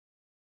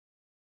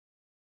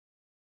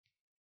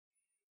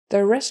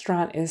The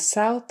restaurant is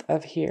south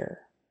of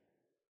here.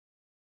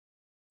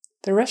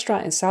 The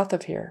restaurant is south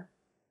of here.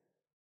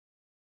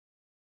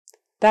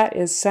 That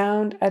is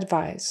sound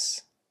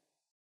advice.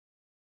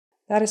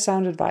 That is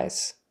sound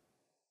advice.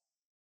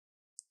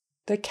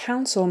 The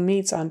council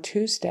meets on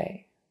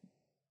Tuesday.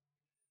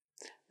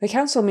 The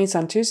council meets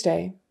on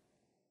Tuesday.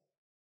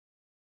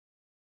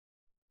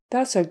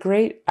 That's a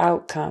great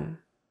outcome.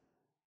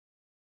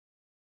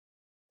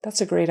 That's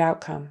a great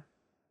outcome.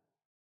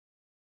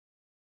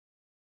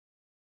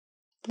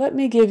 Let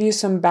me give you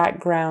some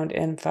background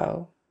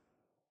info.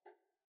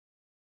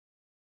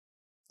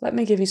 Let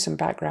me give you some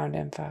background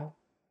info.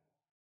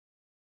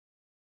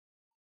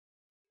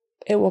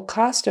 It will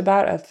cost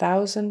about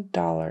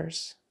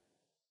 $1,000.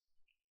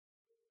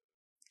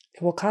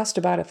 It will cost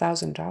about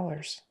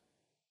 $1,000.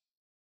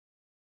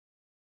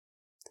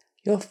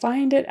 You'll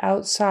find it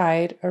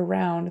outside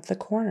around the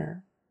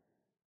corner.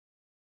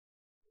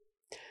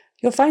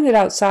 You'll find it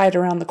outside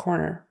around the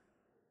corner.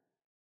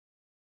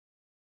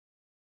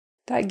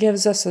 That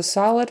gives us a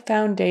solid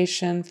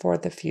foundation for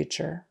the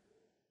future.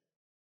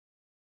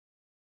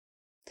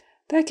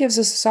 That gives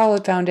us a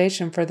solid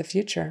foundation for the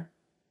future.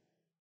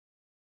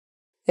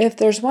 If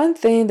there's one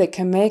thing that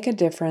can make a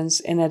difference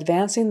in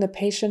advancing the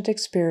patient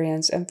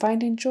experience and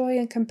finding joy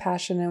and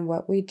compassion in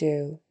what we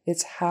do,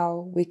 it's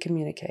how we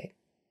communicate.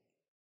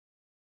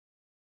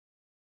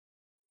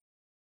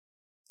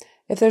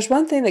 If there's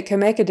one thing that can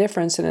make a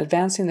difference in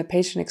advancing the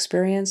patient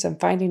experience and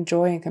finding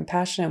joy and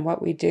compassion in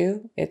what we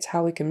do, it's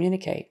how we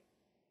communicate.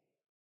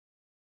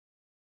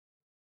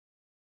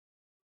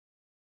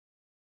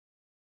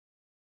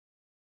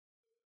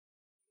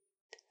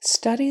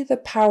 Study the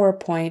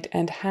PowerPoint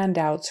and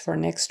handouts for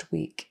next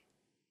week.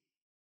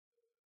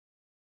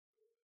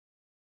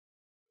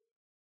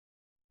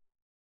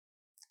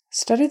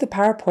 Study the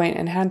PowerPoint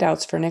and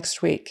handouts for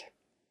next week.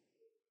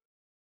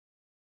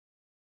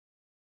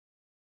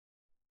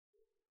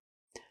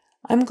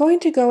 I'm going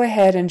to go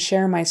ahead and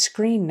share my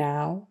screen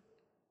now.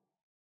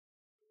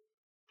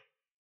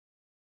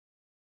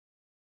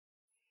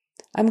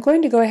 I'm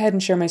going to go ahead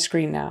and share my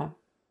screen now.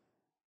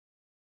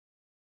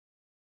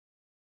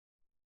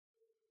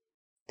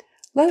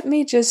 Let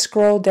me just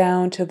scroll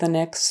down to the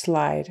next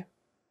slide.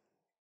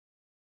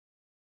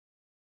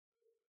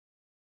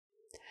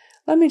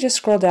 Let me just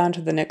scroll down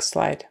to the next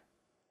slide.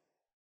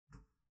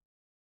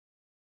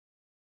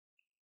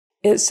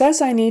 It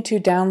says I need to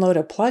download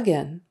a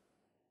plugin.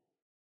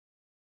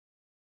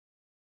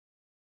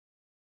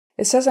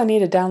 It says I need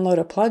to download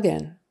a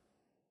plugin.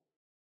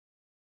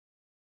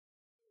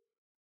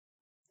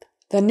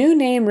 The new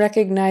name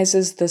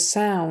recognizes the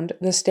sound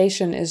the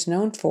station is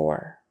known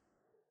for.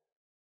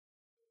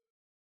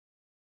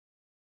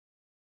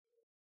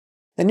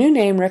 The new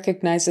name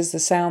recognizes the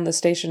sound the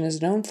station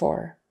is known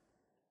for.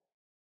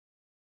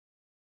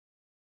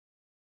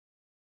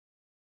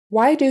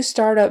 Why do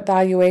startup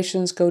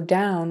valuations go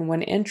down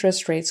when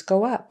interest rates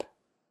go up?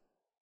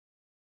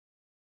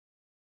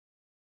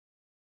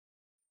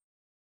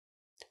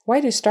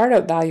 Why do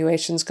startup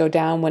valuations go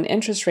down when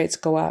interest rates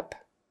go up?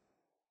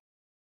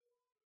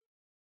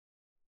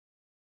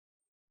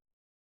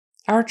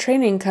 Our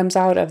training comes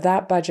out of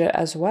that budget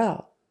as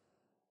well.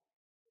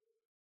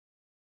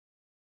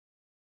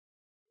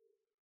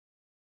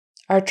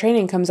 Our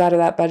training comes out of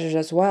that budget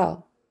as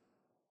well.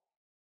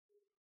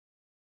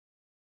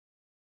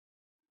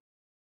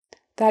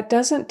 That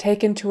doesn't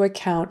take into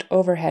account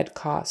overhead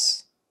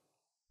costs.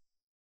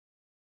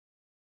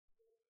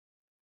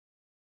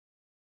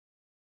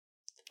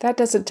 That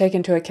doesn't take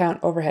into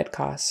account overhead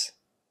costs.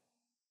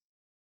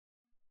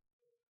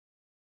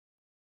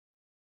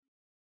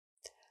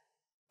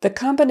 The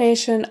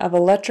combination of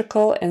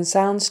electrical and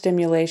sound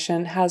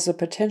stimulation has the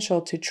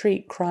potential to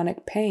treat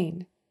chronic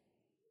pain.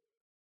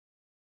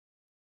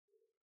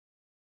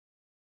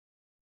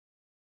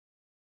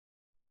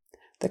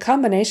 The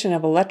combination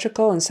of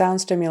electrical and sound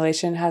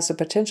stimulation has the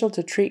potential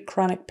to treat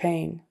chronic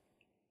pain.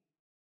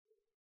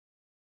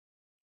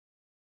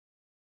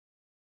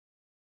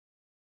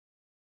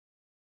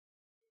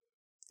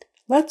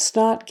 Let's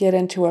not get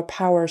into a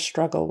power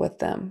struggle with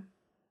them.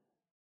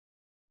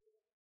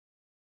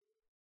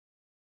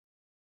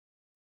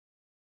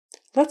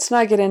 Let's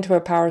not get into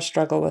a power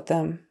struggle with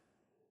them.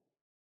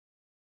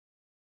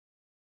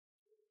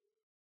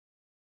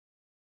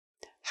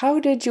 How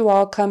did you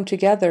all come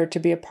together to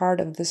be a part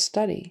of this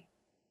study?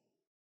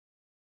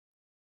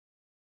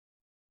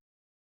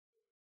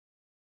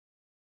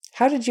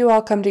 How did you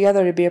all come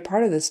together to be a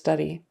part of this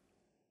study?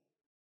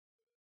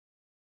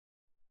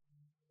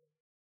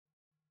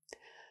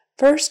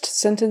 First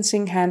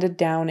sentencing handed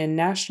down in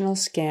national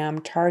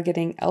scam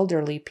targeting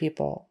elderly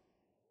people.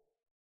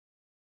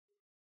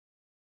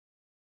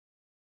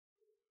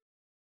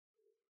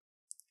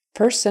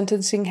 First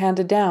sentencing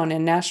handed down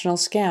in national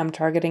scam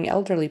targeting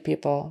elderly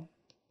people.